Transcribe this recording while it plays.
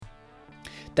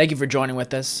Thank you for joining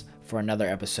with us for another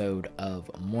episode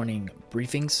of Morning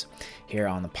Briefings here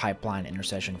on the Pipeline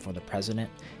Intercession for the President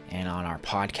and on our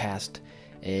podcast.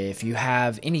 If you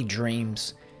have any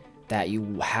dreams that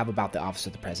you have about the office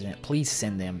of the president, please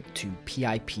send them to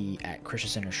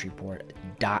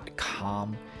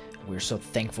pip@christiancentershreveport.com. We're so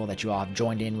thankful that you all have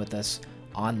joined in with us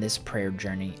on this prayer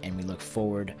journey, and we look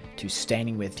forward to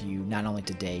standing with you not only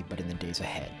today, but in the days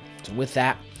ahead. So with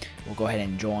that, we'll go ahead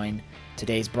and join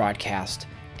today's broadcast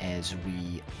as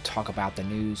we talk about the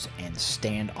news and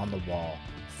stand on the wall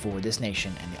for this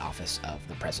nation and the office of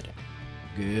the president.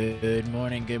 Good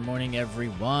morning,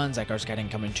 everyone. Zach Arskadden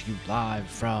coming to you live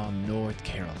from North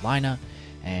Carolina.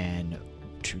 And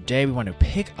today we want to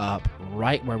pick up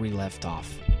right where we left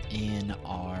off in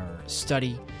our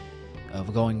study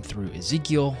of going through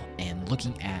Ezekiel and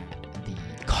looking at the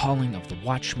calling of the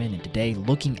Watchman. And today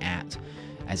looking at,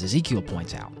 as Ezekiel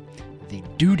points out, the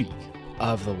duty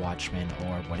of the Watchman,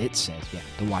 or what it says,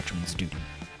 the Watchman's duty.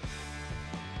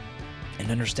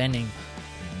 And understanding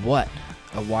what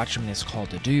a Watchman is called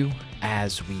to do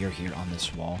as we are here on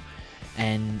this wall.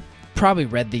 And probably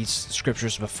read these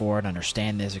scriptures before and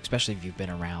understand this, especially if you've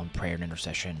been around prayer and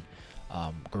intercession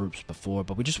groups before.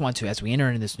 But we just want to, as we enter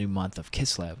into this new month of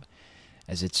Kislev,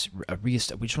 as it's we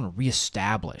just want to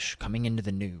reestablish, coming into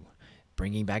the new,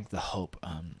 bringing back the hope,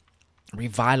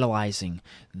 revitalizing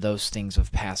those things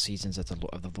of past seasons of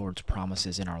the Lord's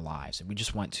promises in our lives. And we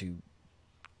just want to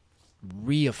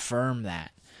reaffirm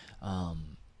that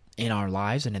in our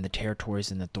lives and in the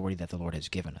territories and the authority that the Lord has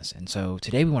given us. And so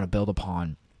today we want to build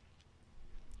upon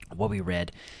what we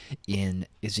read in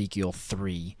Ezekiel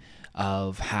 3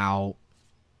 of how,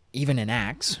 even in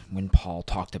Acts, when Paul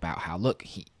talked about how, look,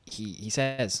 he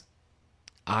says,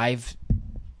 I've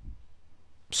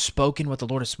spoken what the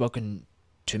Lord has spoken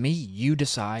to me. You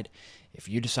decide. If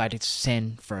you decide to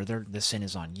sin further, the sin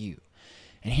is on you.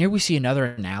 And here we see another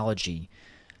analogy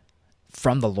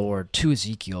from the Lord to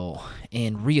Ezekiel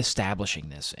in reestablishing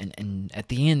this. And at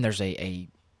the end, there's a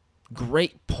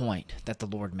great point that the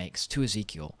Lord makes to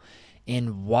Ezekiel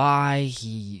in why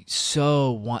he so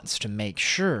wants to make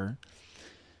sure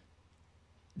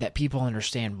that people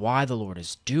understand why the Lord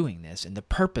is doing this and the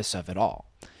purpose of it all.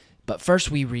 But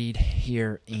first we read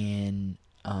here in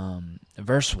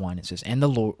verse 1, it says, And the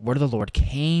word of the Lord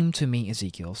came to me,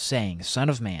 Ezekiel, saying, Son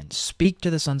of man, speak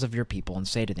to the sons of your people, and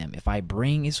say to them, If I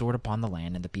bring a sword upon the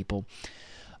land, and the people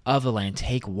of the land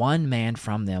take one man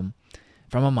from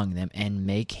among them, and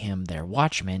make him their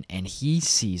watchman, and he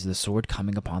sees the sword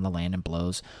coming upon the land, and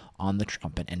blows on the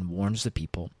trumpet, and warns the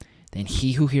people, then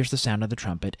he who hears the sound of the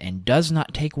trumpet, and does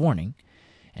not take warning,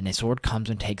 and a sword comes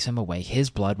and takes him away, his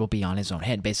blood will be on his own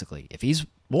head. Basically, if he's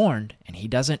warned and he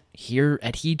doesn't adhere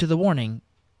to the warning,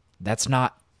 that's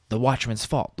not the watchman's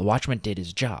fault. The watchman did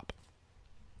his job.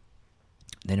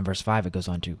 Then in verse 5 it goes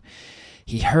on to,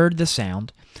 he heard the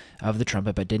sound of the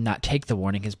trumpet but did not take the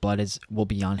warning, his blood will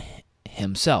be on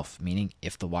himself. Meaning,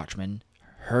 if the watchman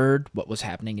heard what was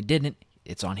happening and didn't,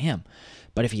 it's on him.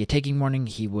 But if he had taken warning,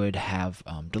 he would have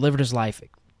delivered his life.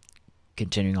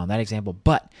 Continuing on that example,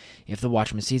 but if the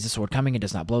watchman sees the sword coming and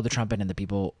does not blow the trumpet, and the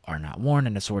people are not warned,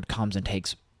 and the sword comes and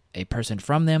takes a person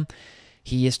from them,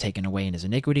 he is taken away in his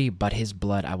iniquity, but his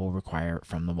blood I will require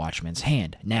from the watchman's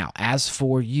hand. Now, as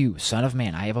for you, son of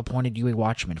man, I have appointed you a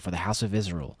watchman for the house of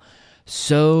Israel.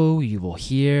 So you will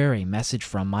hear a message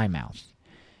from my mouth,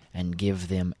 and give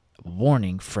them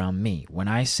warning from me. When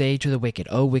I say to the wicked,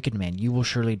 O wicked man, you will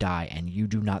surely die, and you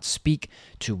do not speak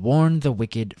to warn the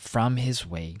wicked from his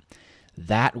way,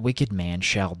 that wicked man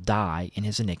shall die in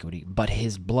his iniquity, but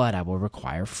his blood I will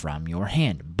require from your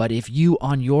hand. But if you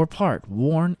on your part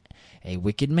warn a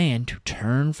wicked man to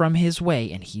turn from his way,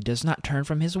 and he does not turn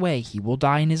from his way, he will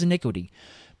die in his iniquity,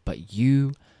 but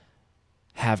you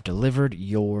have delivered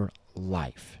your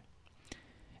life.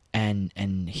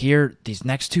 And here, these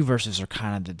next two verses are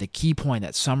kind of the key point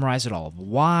that summarize it all, of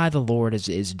why the Lord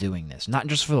is doing this. Not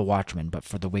just for the watchman, but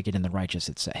for the wicked and the righteous,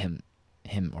 it's him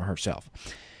or herself.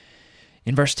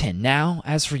 In verse 10, Now,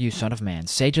 as for you, son of man,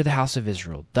 say to the house of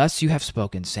Israel, Thus you have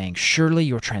spoken, saying,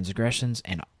 Surely our transgressions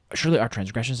and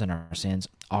our sins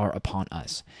are upon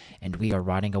us, and we are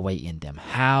rotting away in them.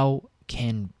 How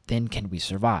can we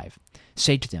survive?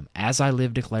 Say to them, As I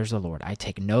live, declares the Lord, I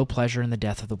take no pleasure in the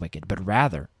death of the wicked, but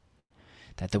rather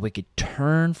that the wicked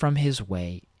turn from his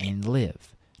way and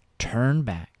live. Turn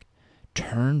back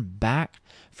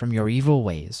from your evil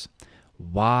ways.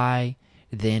 Why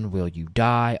then will you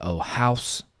die, O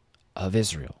house of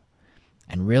Israel?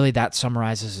 And really that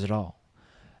summarizes it all.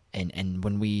 And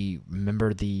when we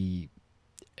remember the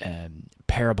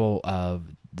parable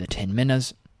of the 10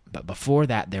 minas, but before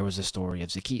that there was a story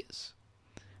of Zacchaeus.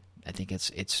 At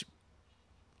think it's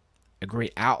a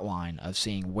great outline of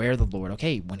seeing where the Lord,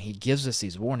 okay, when he gives us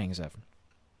these warnings of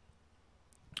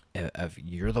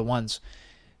you're the ones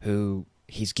who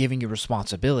he's giving you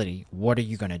responsibility, what are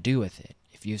you going to do with it?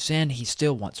 If you sin, he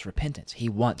still wants repentance. He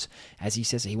wants, as he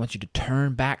says, he wants you to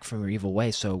turn back from your evil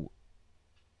way so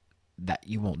that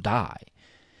you won't die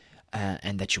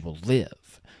and that you will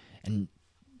live. And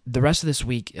the rest of this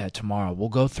week, tomorrow, we'll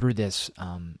go through this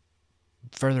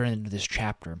further into this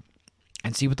chapter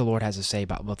and see what the Lord has to say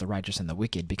about both the righteous and the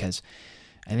wicked, because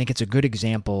I think it's a good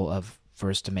example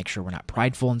for us to make sure we're not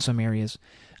prideful in some areas.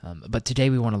 But today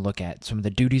we want to look at some of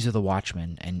the duties of the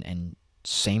watchman, and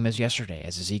same as yesterday,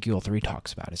 as Ezekiel 3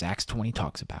 talks about, as Acts 20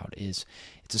 talks about,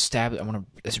 I want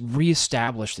to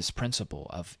reestablish this principle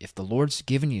of if the Lord's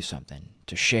given you something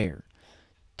to share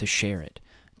it,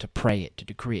 to pray it, to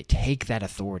decree it, take that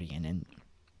authority. And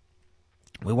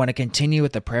we want to continue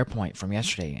with the prayer point from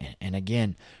yesterday, and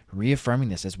again, reaffirming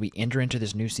this as we enter into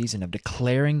this new season of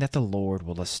declaring that the Lord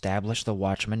will establish the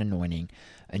watchman anointing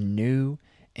anew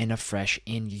and afresh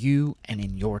in you and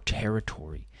in your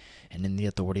territory and in the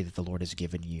authority that the Lord has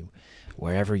given you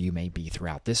wherever you may be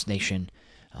throughout this nation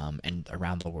and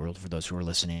around the world for those who are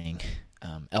listening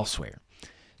elsewhere.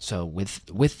 So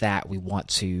with that, we want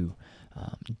to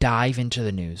dive into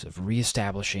the news of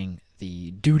reestablishing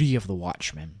the duty of the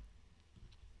watchman.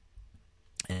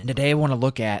 And today I want to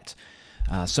look at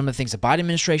some of the things the Biden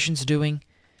administration is doing,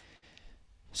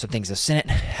 some things the Senate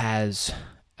has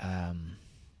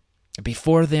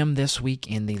before them this week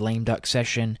in the lame duck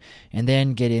session, and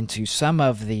then get into some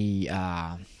of the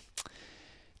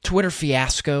Twitter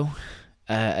fiasco,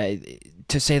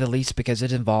 to say the least, because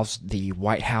it involves the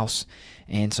White House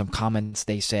and some comments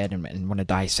they said, and want to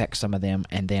dissect some of them,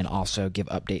 and then also give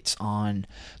updates on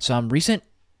some recent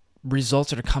results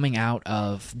that are coming out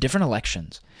of different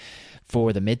elections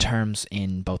for the midterms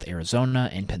in both Arizona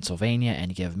and Pennsylvania,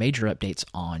 and give major updates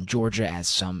on Georgia as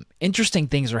some interesting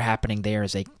things are happening there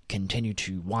as they continue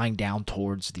to wind down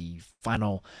towards the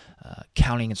final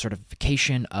counting and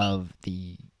certification of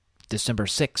the December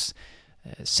 6th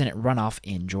Senate runoff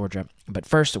in Georgia. But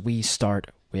first, we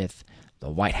start with the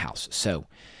White House. So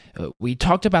we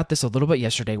talked about this a little bit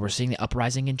yesterday. We're seeing the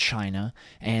uprising in China,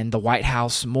 and the White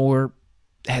House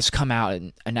has come out,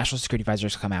 and a national security advisor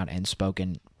has come out and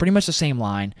spoken pretty much the same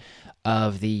line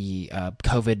of the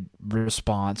COVID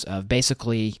response, of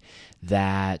basically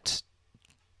that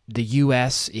the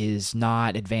U.S. is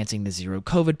not advancing the zero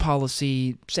COVID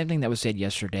policy, same thing that was said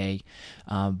yesterday.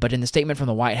 But in the statement from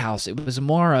the White House, it was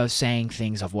more of saying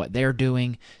things of what they're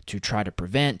doing to try to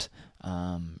prevent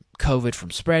COVID from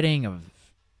spreading, of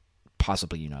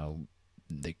possibly,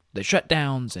 the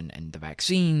shutdowns and the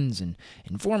vaccines and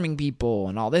informing people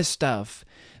and all this stuff,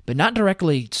 but not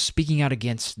directly speaking out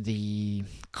against the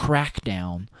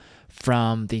crackdown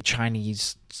from the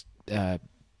Chinese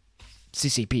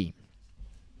CCP,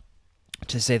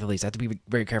 to say the least. I have to be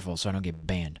very careful so I don't get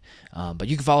banned. But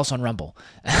you can follow us on Rumble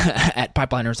at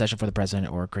Pipeline Intercession for the President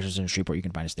or Christians in the Street, you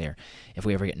can find us there if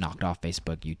we ever get knocked off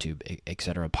Facebook, YouTube,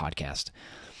 etc. podcast.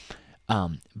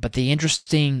 But the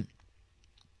interesting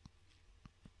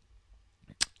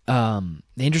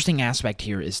aspect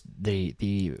here is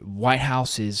the White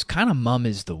House is kind of mum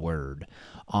is the word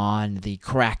on the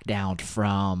crackdown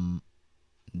from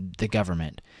the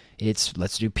government. It's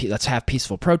let's have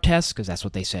peaceful protests, because that's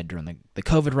what they said during the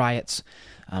COVID riots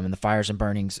and the fires and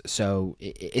burnings. So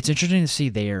it's interesting to see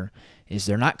there is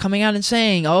they're not coming out and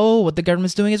saying, oh, what the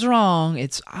government's doing is wrong.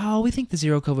 It's, oh, we think the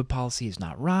zero COVID policy is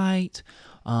not right,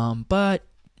 but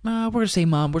we're going to say,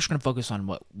 Mom, we're just going to focus on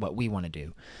what we want to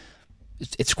do.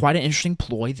 It's quite an interesting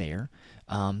ploy there,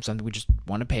 something we just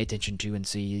want to pay attention to and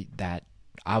see that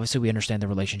obviously we understand the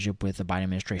relationship with the Biden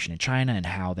administration and China and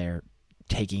how they're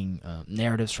taking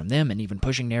narratives from them and even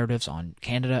pushing narratives on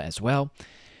Canada as well.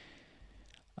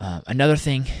 Another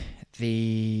thing,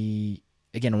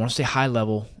 again, I want to stay high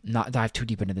level, not dive too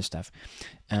deep into this stuff.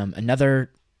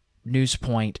 Another news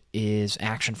point is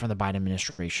action from the Biden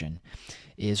administration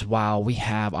is, while we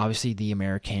have obviously the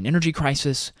American energy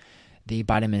crisis, the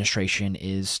Biden administration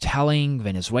is telling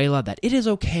Venezuela that it is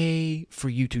okay for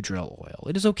you to drill oil.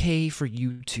 It is okay for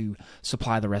you to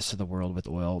supply the rest of the world with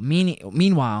oil.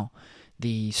 Meanwhile,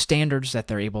 the standards that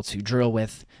they're able to drill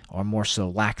with, or more so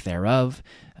lack thereof,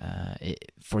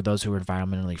 for those who are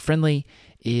environmentally friendly,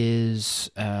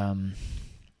 is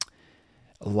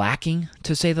lacking,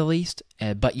 to say the least.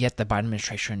 But yet the Biden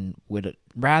administration would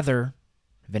rather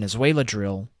Venezuela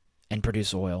drill and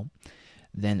produce oil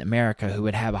than America, who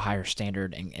would have a higher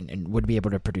standard and would be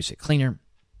able to produce it cleaner.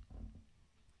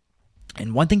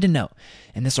 And one thing to note,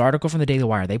 in this article from the Daily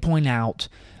Wire, they point out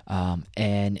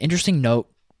an interesting note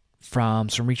from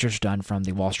some research done from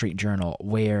the Wall Street Journal,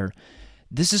 where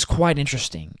this is quite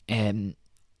interesting, and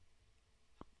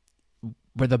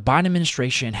where the Biden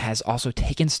administration has also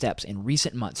taken steps in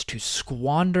recent months to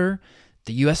squander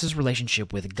the U.S.'s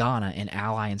relationship with Ghana, an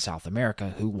ally in South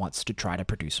America who wants to try to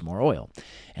produce more oil.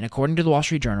 And according to the Wall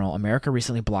Street Journal, America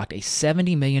recently blocked a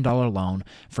 $70 million loan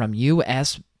from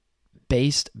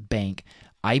U.S.-based bank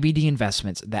IBD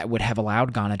Investments that would have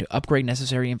allowed Ghana to upgrade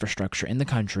necessary infrastructure in the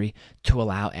country to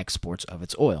allow exports of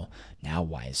its oil. Now,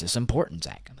 why is this important,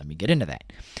 Zach? Let me get into that.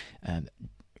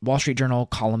 Wall Street Journal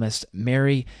columnist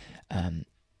Mary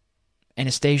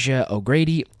Anastasia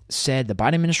O'Grady said the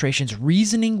Biden administration's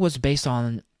reasoning was based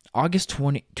on August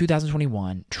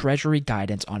 2021 Treasury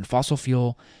guidance on fossil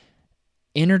fuel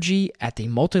energy at the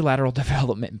multilateral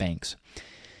development banks,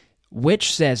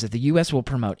 which says that the U.S. will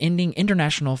promote ending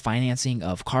international financing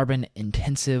of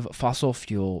carbon-intensive fossil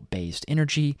fuel-based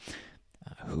energy.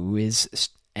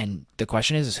 And the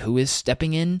question is who is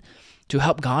stepping in to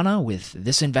help Ghana with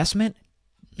this investment?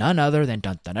 None other than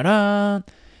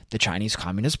the Chinese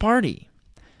Communist Party.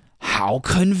 How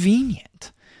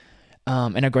convenient.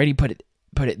 And O'Grady put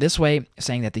it this way,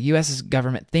 saying that the U.S.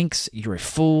 government thinks you're a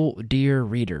fool, dear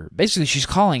reader. Basically, she's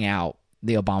calling out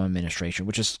the Obama administration,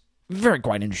 which is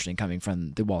quite interesting coming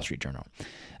from the Wall Street Journal.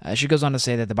 She goes on to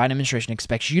say that the Biden administration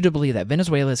expects you to believe that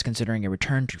Venezuela is considering a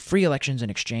return to free elections in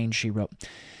exchange, she wrote.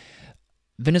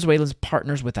 Venezuela's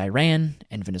partners with Iran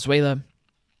and Venezuela,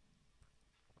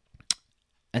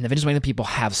 and the Venezuelan people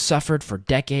have suffered for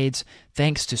decades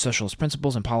thanks to socialist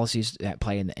principles and policies that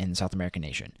play in the South American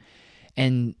nation.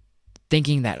 And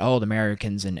thinking that, the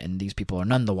Americans and these people are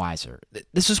none the wiser.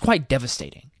 This is quite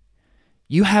devastating.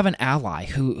 You have an ally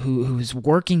who's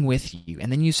working with you,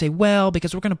 and then you say, well,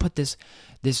 because we're going to put this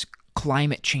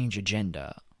climate change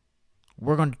agenda,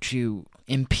 we're going to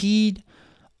impede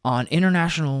on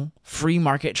international free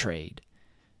market trade.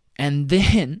 And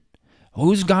then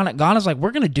who's Ghana? Ghana's like,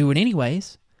 we're going to do it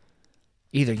anyways.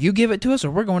 Either you give it to us or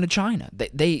we're going to China.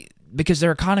 They because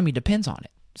their economy depends on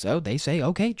it. So they say,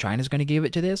 okay, China's going to give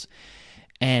it to this.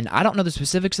 And I don't know the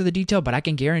specifics of the detail, but I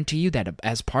can guarantee you that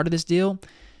as part of this deal,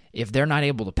 if they're not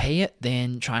able to pay it,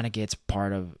 then China gets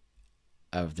part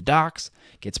of the docks,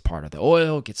 gets part of the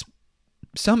oil, gets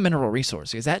some mineral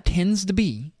resources. That tends to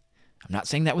be, I'm not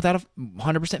saying that without a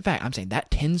 100% fact, I'm saying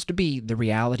that tends to be the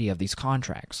reality of these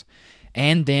contracts.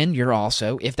 And then you're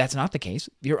also, if that's not the case,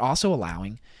 you're also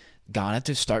allowing Ghana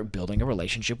to start building a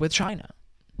relationship with China.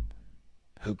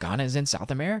 Ghana is in South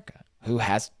America.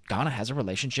 Ghana has a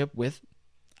relationship with,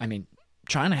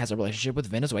 China has a relationship with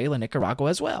Venezuela and Nicaragua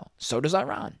as well. So does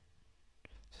Iran.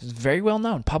 This is very well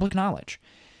known, public knowledge.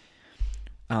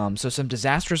 So some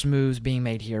disastrous moves being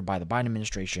made here by the Biden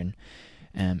administration.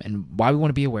 And why we want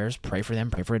to be aware is pray for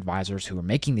them, pray for advisors who are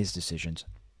making these decisions.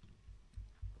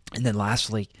 And then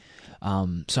lastly,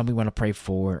 some we want to pray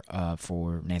for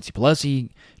Nancy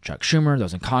Pelosi, Chuck Schumer,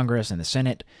 those in Congress and the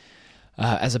Senate,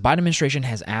 as the Biden administration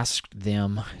has asked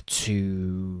them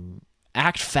to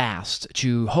act fast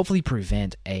to hopefully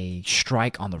prevent a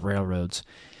strike on the railroads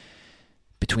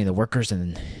between the workers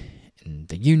and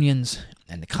the unions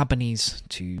and the companies,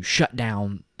 to shut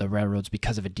down the railroads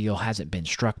because of a deal hasn't been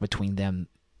struck between them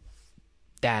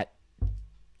that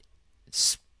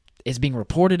is being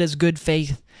reported as good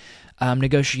faith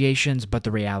negotiations, but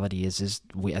the reality is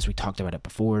as we talked about it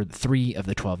before, 3 of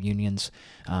the 12 unions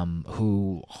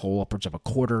who hold upwards of a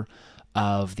quarter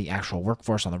of the actual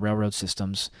workforce on the railroad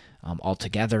systems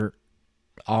altogether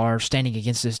are standing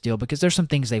against this deal because there's some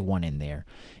things they want in there.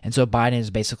 And so Biden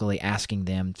is basically asking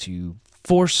them to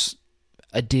force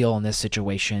a deal in this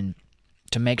situation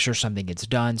to make sure something gets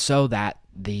done so that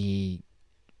the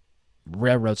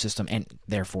railroad system and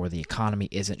therefore the economy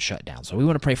isn't shut down. So we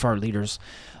want to pray for our leaders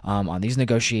on these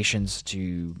negotiations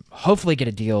to hopefully get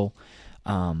a deal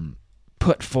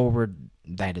put forward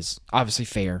that is obviously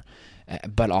fair,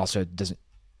 but also doesn't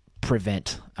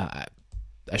prevent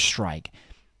a strike.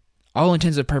 All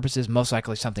intents and purposes, most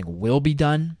likely something will be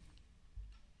done,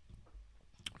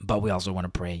 but we also want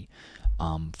to pray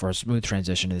for a smooth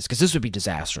transition to this, because this would be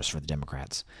disastrous for the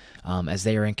Democrats as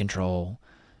they are in control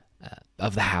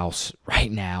of the House right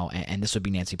now, and this would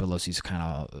be Nancy Pelosi's kind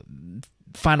of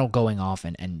final going off,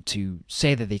 and to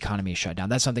say that the economy is shut down,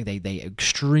 that's something they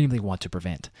extremely want to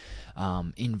prevent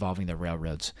involving the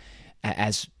railroads,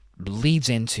 as leads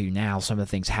into now some of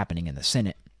the things happening in the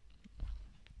Senate.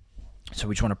 So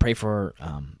we just want to pray for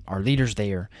our leaders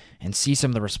there and see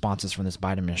some of the responses from this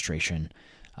Biden administration.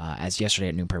 As yesterday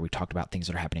at noon prayer, we talked about things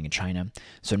that are happening in China.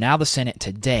 So now the Senate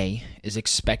today is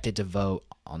expected to vote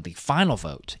on the final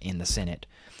vote in the Senate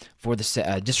for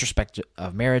the Disrespect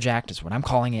of Marriage Act, is what I'm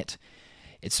calling it.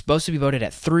 It's supposed to be voted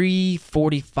at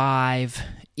 3:45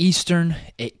 Eastern.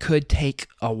 It could take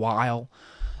a while.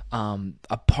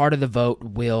 A part of the vote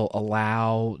will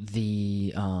allow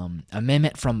the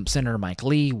amendment from Senator Mike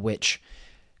Lee, which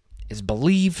is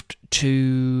believed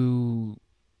to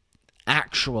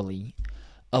actually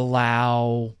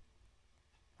allow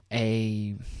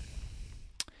a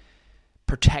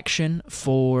protection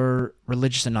for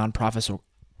religious and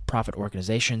non-profit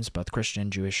organizations, both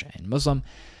Christian, Jewish, and Muslim,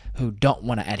 who don't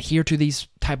want to adhere to these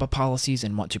type of policies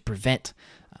and want to prevent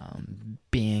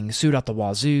being sued out the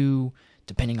wazoo,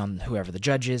 depending on whoever the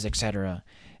judge is, etc.,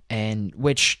 and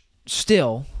which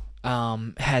still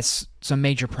has some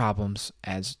major problems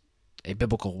as a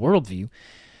biblical worldview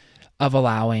of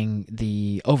allowing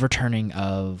the overturning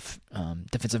of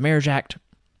Defense of Marriage Act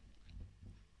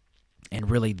and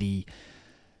really the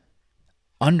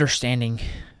understanding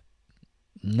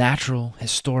natural,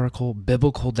 historical,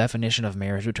 biblical definition of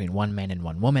marriage between one man and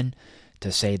one woman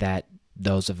to say that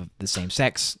those of the same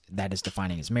sex, that is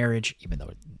defining as marriage, even though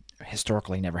it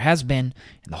historically never has been,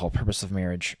 and the whole purpose of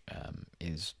marriage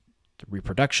is the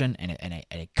reproduction and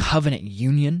a covenant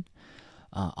union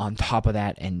on top of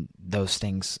that, and those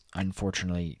things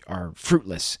unfortunately are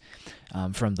fruitless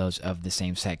from those of the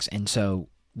same sex. And so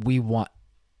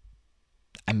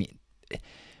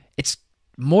it's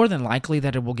more than likely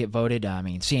that it will get voted.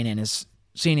 CNN's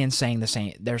saying the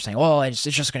same. They're saying, well, it's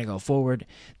just going to go forward.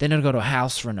 Then it'll go to a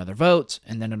House for another vote,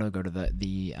 and then it'll go to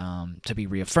the to be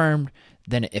reaffirmed.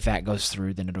 Then if that goes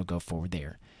through, then it'll go forward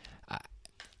there.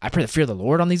 I pray the fear of the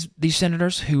Lord on these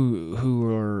senators who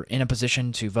are in a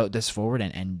position to vote this forward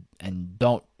and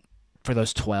don't, for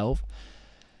those 12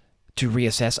 to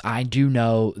reassess. I do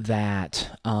know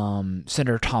that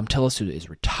Senator Tom Tillis, who is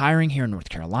retiring here in North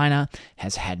Carolina,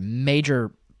 has had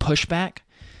major pushback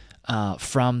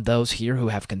from those here who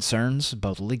have concerns,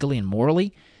 both legally and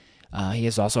morally. He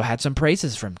has also had some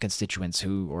praises from constituents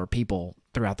or people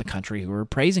throughout the country who are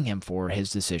praising him for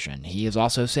his decision. He has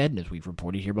also said, as we've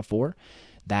reported here before,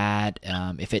 that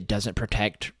if it doesn't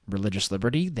protect religious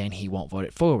liberty, then he won't vote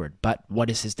it forward. But what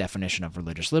is his definition of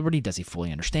religious liberty? Does he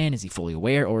fully understand? Is he fully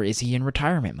aware? Or is he in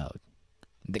retirement mode?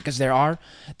 Because there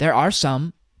are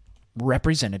some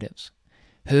representatives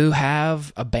who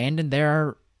have abandoned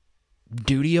their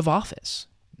duty of office,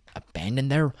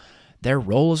 abandoned their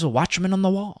role as a watchman on the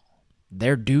wall,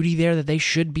 their duty there that they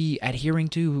should be adhering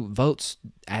to votes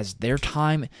as their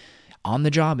time on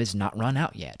the job is not run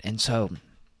out yet. And so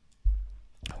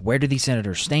where do these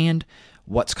senators stand?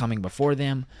 What's coming before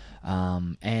them?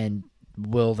 And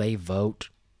will they vote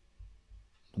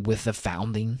with the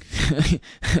founding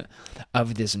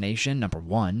of this nation, number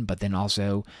one, but then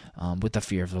also with the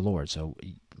fear of the Lord? So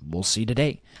we'll see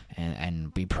today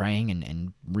and be praying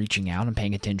and reaching out and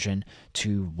paying attention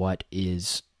to what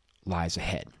lies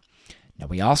ahead. Now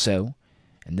we also,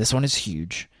 and this one is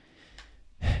huge,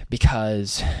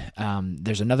 because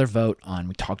there's another vote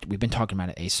on, we've been talking about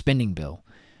it, a spending bill,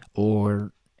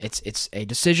 or it's a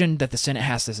decision that the Senate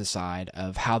has to decide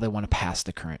of how they want to pass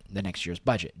the next year's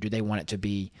budget. Do they want it to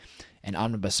be an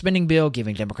omnibus spending bill,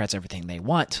 giving Democrats everything they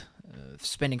want,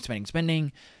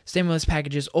 spending, stimulus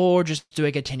packages, or just do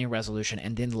a continuing resolution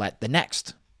and then let the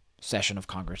next session of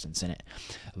Congress and Senate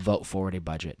vote forward a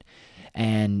budget?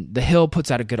 And The Hill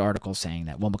puts out a good article saying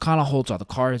that, well, McConnell holds all the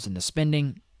cards in the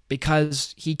spending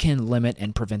because he can limit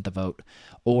and prevent the vote,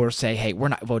 or say, hey, we're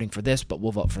not voting for this, but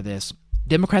we'll vote for this.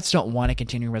 Democrats don't want a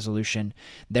continuing resolution.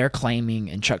 They're claiming,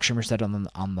 and Chuck Schumer said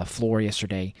on the floor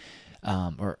yesterday,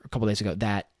 or a couple days ago,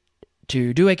 that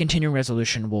to do a continuing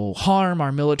resolution will harm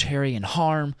our military and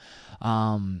harm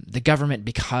the government,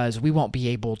 because we won't be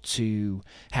able to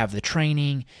have the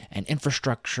training and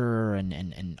infrastructure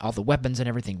and all the weapons and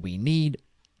everything we need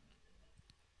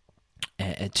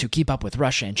to keep up with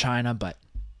Russia and China. But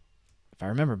if I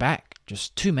remember back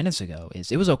just 2 minutes ago,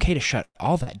 it was okay to shut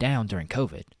all that down during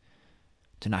COVID,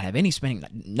 to not have any spending,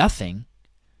 nothing,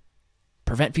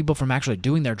 prevent people from actually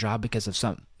doing their job because of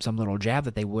some little jab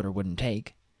that they would or wouldn't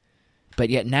take.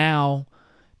 But yet now,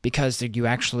 because you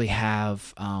actually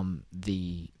have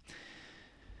the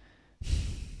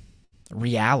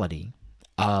reality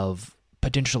of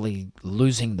potentially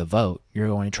losing the vote, you're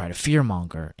going to try to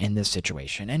fearmonger in this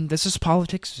situation. And this is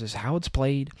politics. This is how it's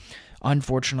played,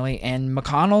 unfortunately. And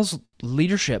McConnell's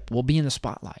leadership will be in the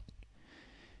spotlight,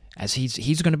 as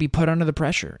he's going to be put under the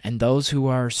pressure. And those who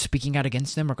are speaking out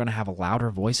against him are going to have a louder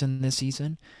voice in this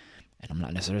season. And I'm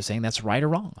not necessarily saying that's right or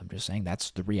wrong. I'm just saying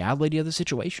that's the reality of the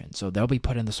situation. So they'll be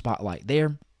put in the spotlight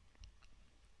there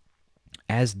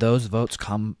as those votes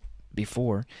come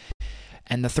before.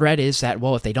 And the threat is that,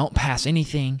 well, if they don't pass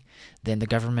anything, then the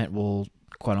government will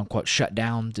quote unquote shut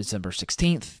down December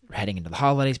 16th, heading into the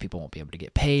holidays. People won't be able to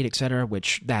get paid, etc.,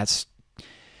 which that's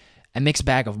a mixed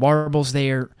bag of marbles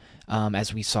there,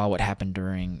 as we saw what happened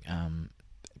during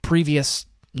previous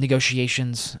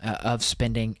negotiations of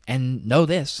spending. And know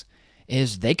this,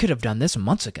 is they could have done this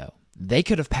months ago. They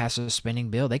could have passed a spending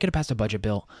bill. They could have passed a budget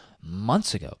bill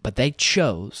months ago. But they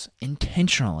chose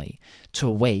intentionally to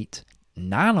wait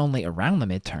not only around the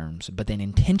midterms, but then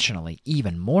intentionally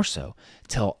even more so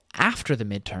till after the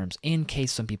midterms in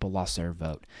case some people lost their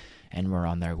vote and were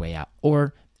on their way out.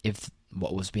 Or if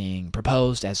what was being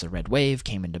proposed as the red wave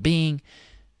came into being,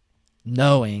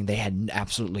 knowing they had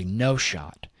absolutely no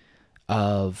shot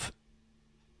of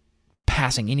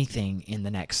passing anything in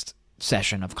the next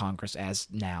session of Congress, as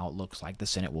now it looks like the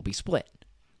Senate will be split.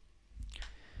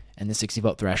 And the 60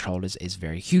 vote threshold is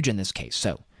very huge in this case.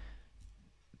 So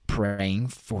praying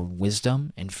for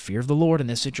wisdom and fear of the Lord in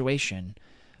this situation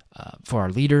for our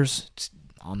leaders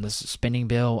on this spending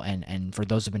bill, and for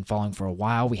those who have been following for a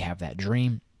while, we have that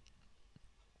dream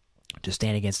to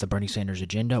stand against the Bernie Sanders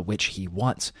agenda, which he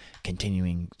wants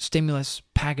continuing stimulus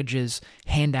packages,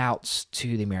 handouts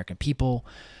to the American people,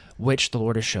 which the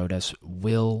Lord has showed us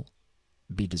will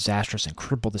be disastrous and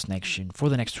cripple this nation for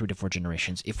the next 3 to 4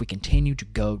 generations if we continue to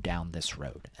go down this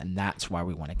road. And that's why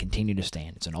we want to continue to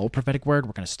stand. It's an old prophetic word.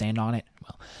 We're going to stand on it.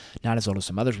 Well, not as old as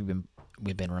some others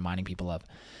we've been reminding people of,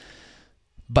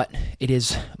 but it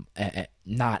is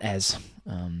not as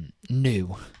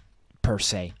new per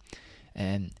se.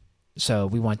 And so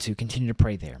we want to continue to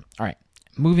pray there. All right,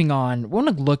 moving on. We want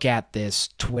to look at this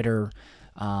Twitter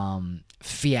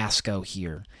fiasco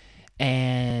here.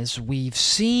 As we've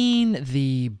seen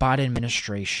the Biden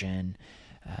administration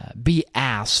be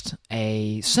asked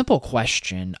a simple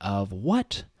question of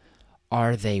what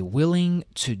are they willing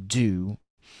to do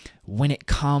when it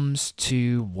comes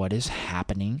to what is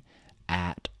happening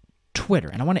at Twitter.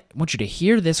 And I want you to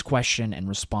hear this question and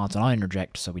response, and I'll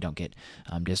interject so we don't get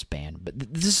disbanded.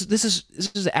 But this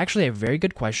is actually a very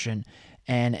good question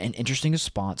and an interesting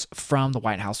response from the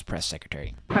White House press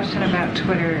secretary. Question about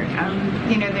Twitter.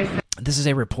 This is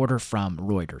a reporter from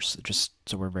Reuters, just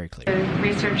so we're very clear. A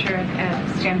researcher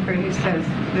at Stanford who says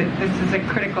that this is a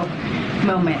critical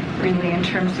moment, really, in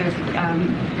terms of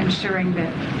ensuring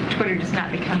that Twitter does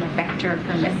not become a vector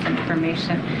for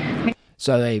misinformation.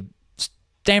 So a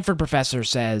Stanford professor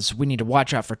says we need to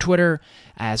watch out for Twitter,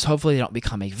 as hopefully they don't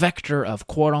become a vector of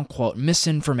quote-unquote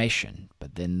misinformation.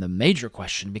 But then the major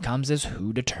question becomes is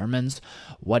who determines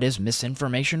what is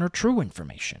misinformation or true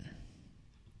information?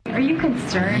 Are you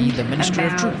concerned the Ministry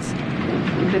of Truth?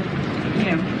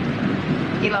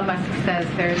 Elon Musk says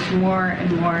there's more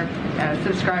and more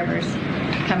subscribers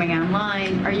coming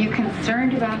online. Are you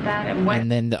concerned about that?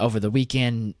 And then over the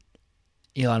weekend,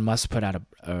 Elon Musk put out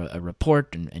a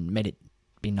report and made it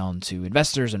be known to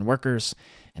investors and workers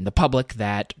and the public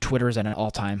that Twitter is at an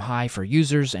all-time high for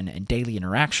users and daily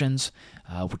interactions,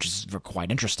 which is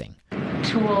quite interesting.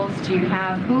 Tools do you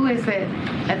have? Who is it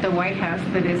at the White House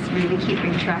that is really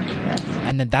keeping track of this?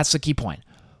 And then that's the key point.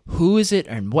 Who is it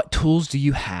and what tools do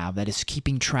you have that is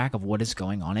keeping track of what is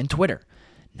going on in Twitter?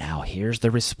 Now here's the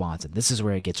response, and this is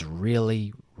where it gets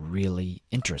really, really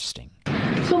interesting.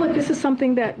 So look, this is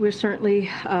something that we're certainly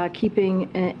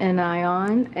keeping an eye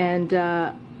on. And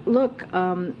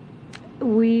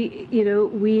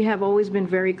we have always been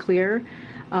very clear,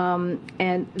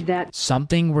 and that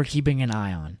something we're keeping an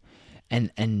eye on.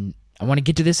 And I want to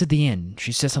get to this at the end.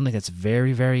 She says something that's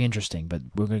very, very interesting, but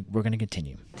we're going to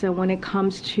continue. So when it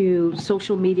comes to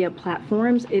social media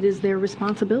platforms, it is their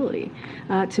responsibility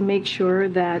to make sure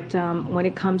that when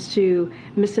it comes to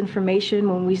misinformation,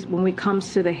 when it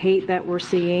comes to the hate that we're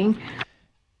seeing,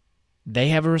 they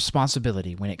have a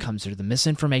responsibility when it comes to the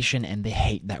misinformation and the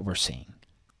hate that we're seeing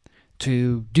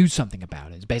to do something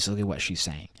about it, is basically what she's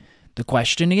saying. The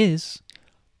question is,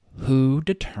 who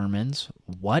determines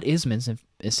what is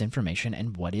misinformation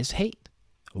and what is hate?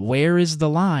 Where is the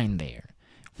line there?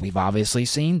 We've obviously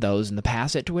seen those in the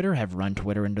past at Twitter have run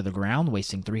Twitter into the ground,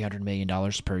 wasting $300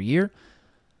 million per year.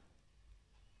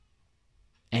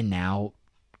 And now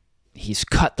he's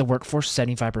cut the workforce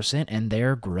 75%, and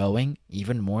they're growing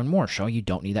even more and more, showing you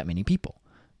don't need that many people.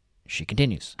 She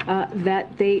continues.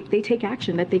 That they take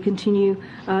action, that they continue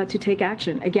to take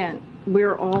action. Again,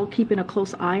 we're all keeping a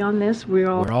close eye on this.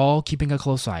 We're all keeping a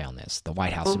close eye on this, the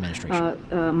White House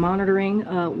administration. Monitoring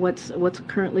what's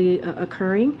currently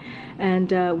occurring.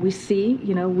 And we see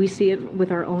it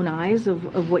with our own eyes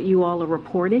of what you all are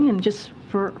reporting. And just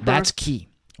for that's key,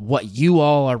 what you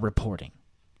all are reporting.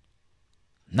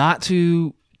 Not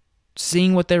to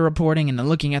seeing what they're reporting and then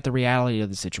looking at the reality of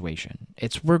the situation.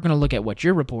 We're going to look at what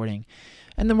you're reporting,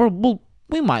 and then we'll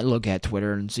we might look at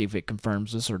Twitter and see if it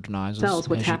confirms this or denies us.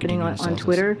 What's happening on This.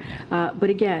 Twitter. Yeah. But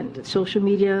again, social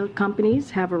media companies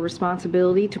have a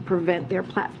responsibility to prevent their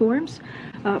platforms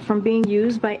from being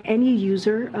used by any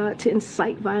user to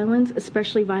incite violence,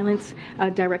 especially violence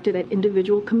directed at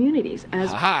individual communities.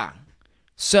 Aha!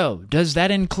 So, does that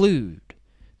include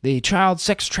the child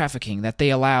sex trafficking that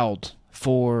they allowed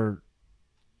for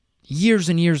years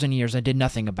and years and years and did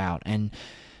nothing about? And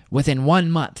within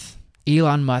 1 month,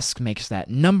 Elon Musk makes that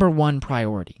number one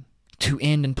priority to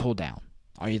end and pull down.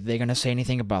 Are they going to say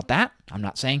anything about that? I'm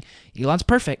not saying Elon's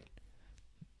perfect.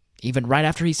 Even right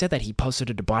after he said that, he posted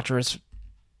a debaucherous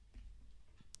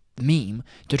meme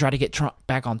to try to get Trump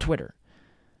back on Twitter.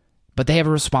 But they have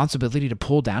a responsibility to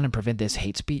pull down and prevent this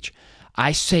hate speech.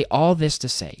 I say all this to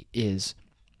say is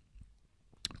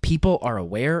people are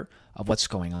aware of what's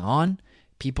going on.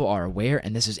 People are aware,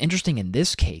 and this is interesting in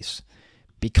this case,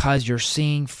 because you're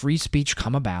seeing free speech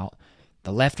come about,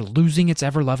 the left losing its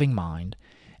ever-loving mind,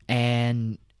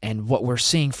 and what we're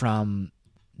seeing from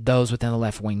those within the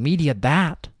left-wing media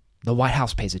that the White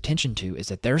House pays attention to is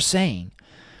that they're saying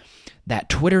that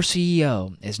Twitter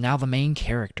CEO is now the main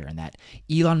character and that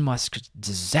Elon Musk's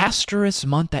disastrous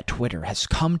month at Twitter has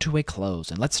come to a close.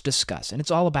 And let's discuss. And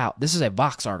it's all about, this is a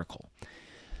Vox article,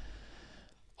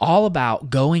 all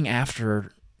about going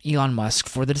after Elon Musk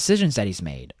for the decisions that he's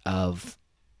made of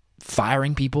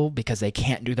firing people because they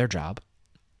can't do their job,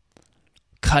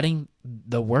 cutting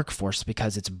the workforce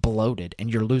because it's bloated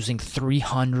and you're losing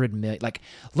 300 million. Like,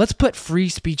 let's put free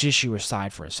speech issue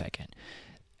aside for a second.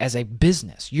 As a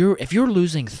business, if you're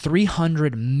losing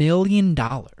 $300 million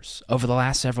over the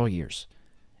last several years,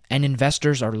 and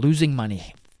investors are losing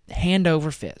money hand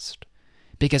over fist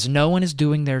because no one is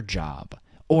doing their job,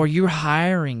 or you're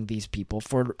hiring these people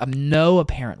for no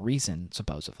apparent reason,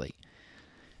 supposedly,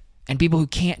 and people who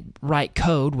can't write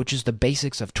code, which is the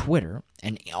basics of Twitter,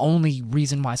 and the only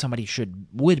reason why somebody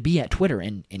would be at Twitter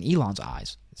in Elon's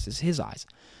eyes, this is his eyes.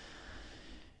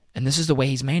 And this is the way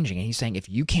he's managing it. He's saying if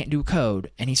you can't do code,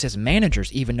 and he says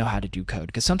managers even know how to do code,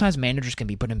 because sometimes managers can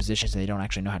be put in positions that they don't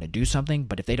actually know how to do something,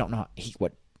 but if they don't know,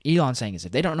 what Elon's saying is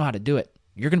if they don't know how to do it,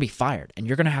 you're going to be fired, and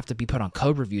you're going to have to be put on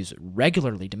code reviews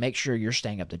regularly to make sure you're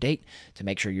staying up to date, to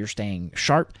make sure you're staying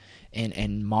sharp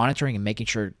and monitoring and making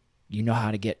sure you know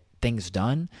how to get things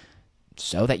done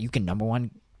so that you can, number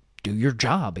one, do your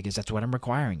job, because that's what I'm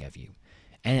requiring of you.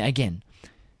 And again,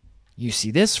 you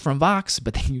see this from Vox,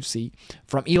 but then you see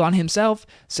from Elon himself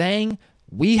saying,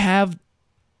 we have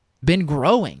been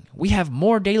growing. We have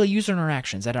more daily user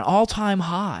interactions at an all-time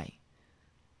high.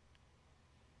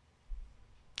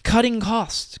 Cutting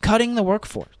costs, cutting the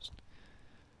workforce.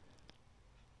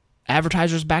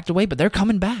 Advertisers backed away, but they're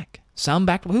coming back. Some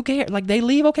backed away. Who cares? Like, they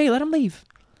leave? Okay, let them leave.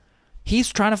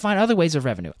 He's trying to find other ways of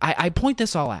revenue. I point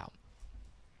this all out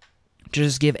to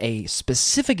just give a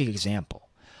specific example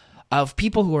of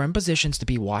people who are in positions to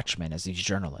be watchmen as these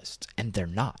journalists, and they're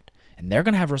not. And they're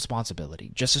going to have a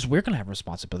responsibility, just as we're going to have a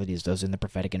responsibility as those in the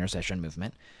prophetic intercession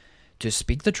movement, to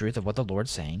speak the truth of what the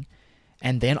Lord's saying,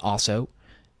 and then also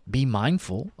be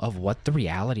mindful of what the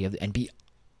reality of, and be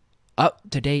up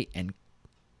to date and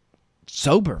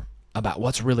sober about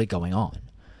what's really going on.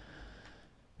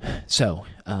 So,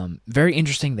 very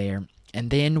interesting there. And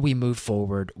then we move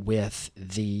forward with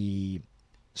the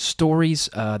stories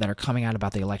that are coming out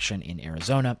about the election in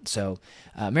Arizona. So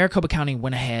Maricopa County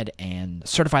went ahead and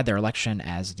certified their election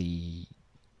as the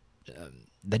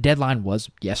deadline was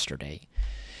yesterday.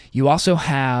 You also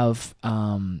have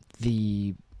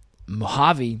the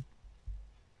Mojave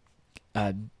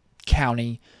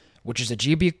County, which is a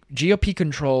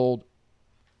GOP-controlled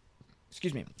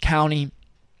county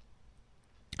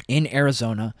in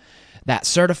Arizona that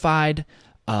certified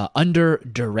under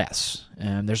duress.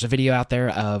 There's a video out there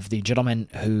of the gentleman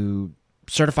who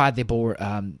certified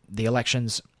the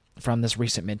elections from this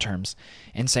recent midterms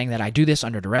and saying that I do this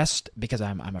under duress because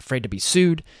I'm afraid to be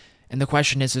sued. And the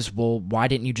question is, well, why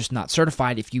didn't you just not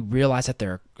certify it if you realize that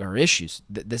there are issues?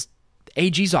 This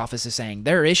AG's office is saying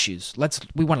there are issues.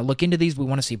 We want to look into these. We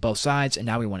want to see both sides, and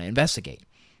now we want to investigate.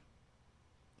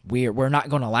 We're not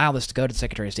going to allow this to go to the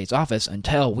Secretary of State's office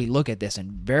until we look at this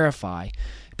and verify,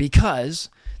 because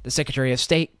the Secretary of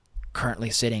State, currently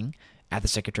sitting at the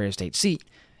Secretary of State seat,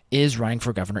 is running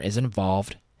for governor, is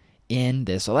involved in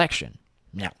this election.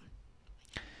 Now,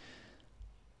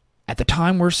 at the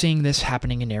time we're seeing this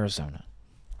happening in Arizona,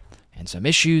 and some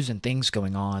issues and things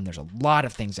going on, there's a lot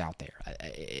of things out there.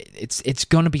 It's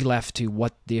going to be left to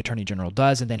what the Attorney General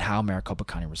does and then how Maricopa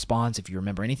County responds. If you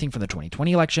remember anything from the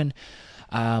 2020 election,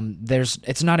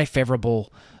 it's not a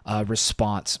favorable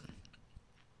response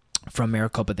from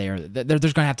Maricopa there.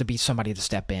 There's going to have to be somebody to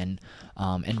step in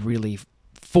and really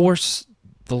force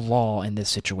the law in this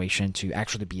situation to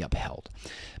actually be upheld.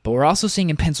 But we're also seeing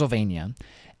in Pennsylvania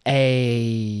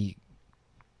a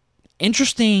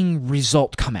interesting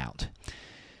result come out.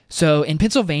 So in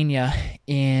Pennsylvania,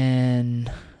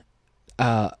 in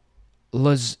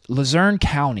Luzerne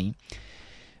County,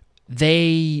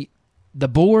 the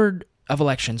Board of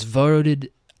Elections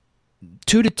voted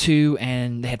 2-2,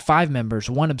 and they had 5 members,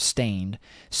 1 abstained,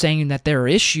 saying that there are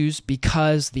issues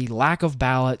because the lack of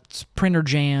ballots, printer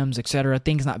jams, etc.,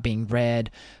 things not being read,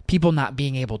 people not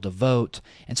being able to vote.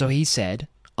 And so he said,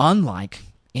 unlike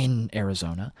in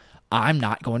Arizona, I'm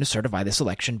not going to certify this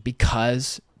election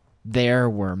because there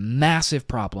were massive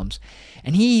problems.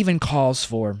 And he even calls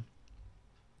for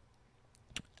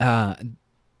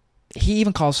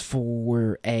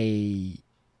a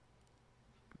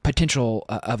potential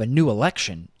of a new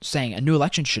election, saying a new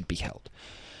election should be held,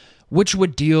 which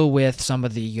would deal with some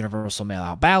of the universal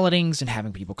mail-out ballotings and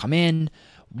having people come in.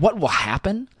 What will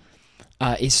happen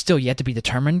is still yet to be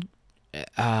determined.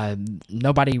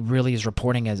 Nobody really is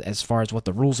reporting as far as what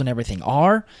the rules and everything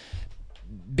are,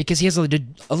 because he has a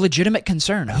legitimate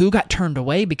concern. Who got turned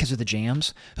away because of the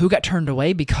jams? Who got turned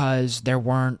away because there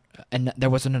wasn't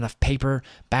enough paper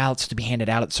ballots to be handed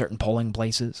out at certain polling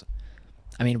places?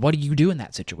 I mean, what do you do in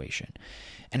that situation?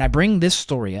 And I bring this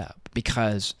story up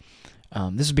because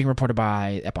this is being reported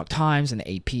by Epoch Times and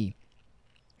the AP.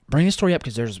 Bring this story up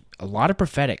because there's a lot of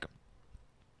prophetic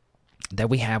that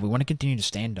we want to continue to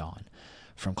stand on,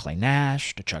 from Clay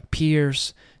Nash to Chuck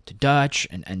Pierce to Dutch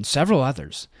and several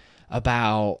others,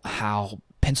 about how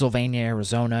Pennsylvania,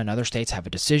 Arizona, and other states have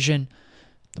a decision.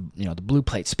 The blue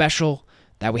plate special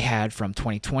that we had from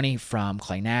 2020 from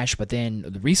Clay Nash, but then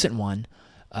the recent one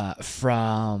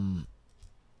from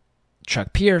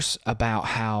Chuck Pierce about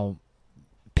how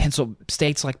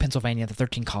states like Pennsylvania, the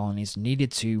 13 colonies,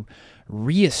 needed to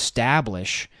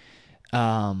reestablish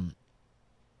the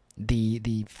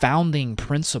founding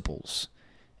principles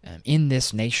in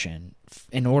this nation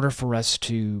in order for us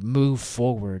to move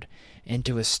forward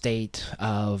into a state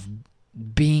of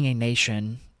being a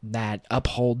nation that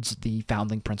upholds the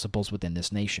founding principles within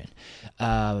this nation.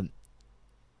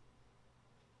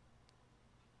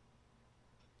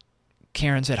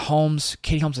 Karen said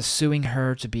Katie Holmes is suing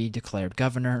her to be declared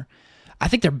governor. I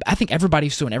think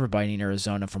everybody's suing everybody in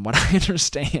Arizona, from what I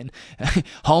understand.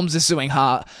 Holmes is suing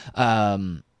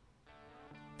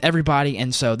everybody,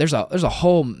 and so there's a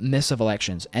whole mess of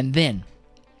elections. And then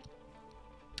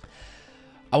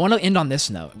I want to end on this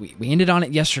note. We ended on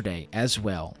it yesterday as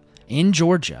well. In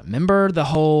Georgia, remember the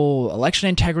whole election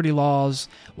integrity laws?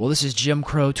 Well, this is Jim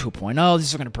Crow 2.0. This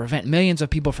is going to prevent millions of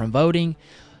people from voting.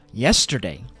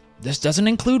 Yesterday, this doesn't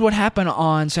include what happened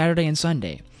on Saturday and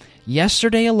Sunday.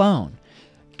 Yesterday alone,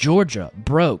 Georgia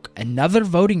broke another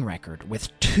voting record with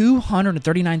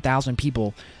 239,000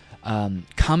 people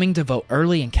coming to vote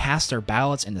early and cast their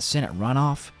ballots in the Senate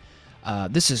runoff.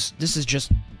 This is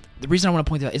just the reason I want to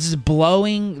point out. This is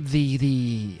blowing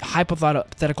the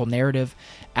hypothetical narrative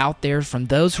out there from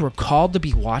those who are called to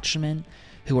be watchmen,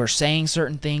 who are saying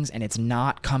certain things, and it's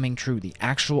not coming true. The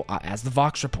actual, as the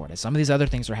Vox report, as some of these other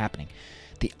things are happening,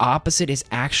 the opposite is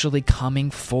actually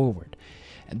coming forward.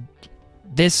 And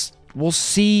this, we'll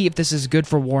see if this is good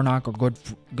for Warnock or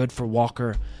good for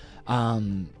Walker,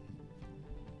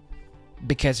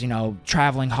 because,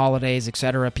 traveling, holidays,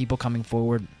 etc., people coming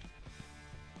forward.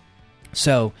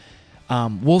 So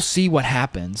we'll see what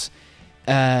happens.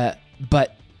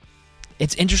 But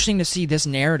it's interesting to see this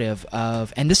narrative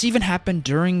of, and this even happened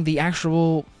during the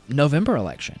actual November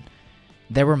election.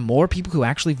 There were more people who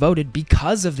actually voted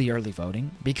because of the early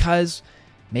voting, because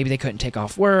maybe they couldn't take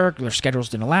off work, their schedules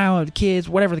didn't allow it, kids,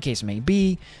 whatever the case may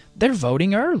be. They're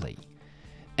voting early.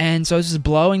 And so this is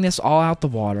blowing this all out the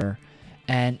water.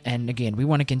 And again, we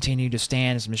want to continue to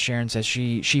stand, as Ms. Sharon says,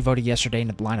 she voted yesterday in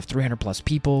a line of 300 plus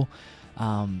people.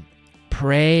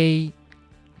 Pray.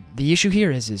 The issue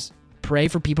here is pray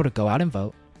for people to go out and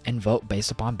vote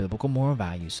based upon biblical moral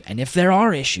values. And if there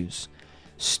are issues,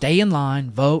 stay in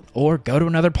line, vote, or go to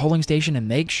another polling station and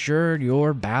make sure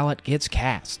your ballot gets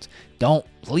cast. Don't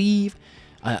leave.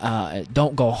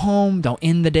 Don't go home. Don't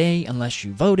end the day unless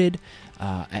you voted.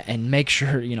 And make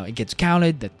sure it gets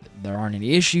counted, that there aren't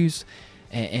any issues,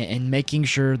 and making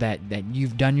sure that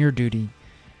you've done your duty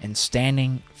and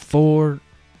standing for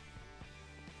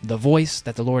the voice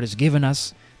that the Lord has given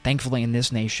us, thankfully, in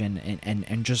this nation,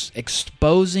 and just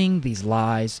exposing these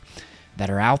lies that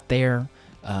are out there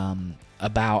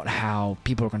about how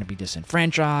people are going to be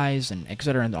disenfranchised and et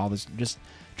cetera, and all this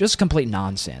just complete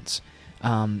nonsense.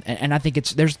 And I think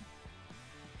there's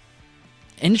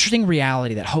an interesting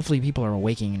reality that hopefully people are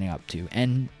waking up to.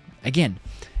 And again,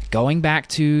 going back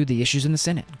to the issues in the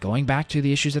Senate, going back to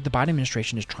the issues that the Biden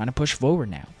administration is trying to push forward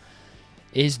now,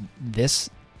 is this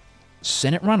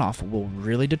Senate runoff will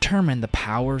really determine the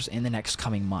powers in the next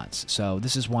coming months. So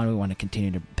this is one we want to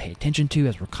continue to pay attention to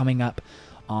as we're coming up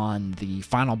on the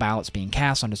final ballots being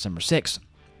cast on December 6th.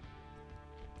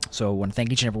 So I want to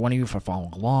thank each and every one of you for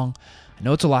following along. I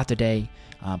know it's a lot today,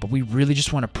 but we really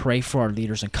just want to pray for our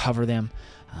leaders and cover them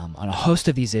on a host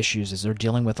of these issues as they're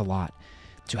dealing with a lot,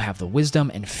 to have the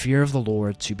wisdom and fear of the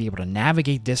Lord to be able to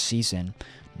navigate this season,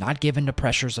 not given to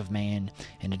pressures of man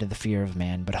and into the fear of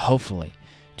man, but hopefully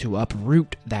to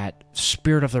uproot that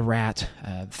spirit of the rat,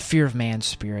 fear of man's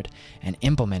spirit, and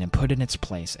implement and put in its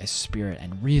place a spirit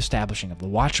and reestablishing of the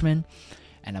Watchman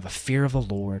and of a fear of the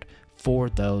Lord for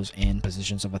those in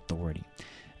positions of authority,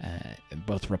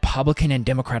 both Republican and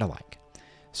Democrat alike.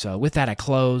 So with that, I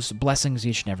close. Blessings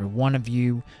each and every one of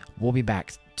you. We'll be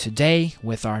back today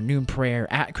with our noon prayer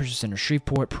at Christian Center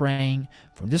Shreveport, praying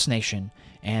for this nation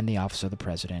and the office of the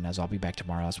president, as I'll be back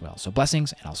tomorrow as well. So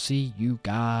blessings, and I'll see you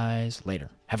guys later.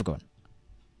 Have a good one.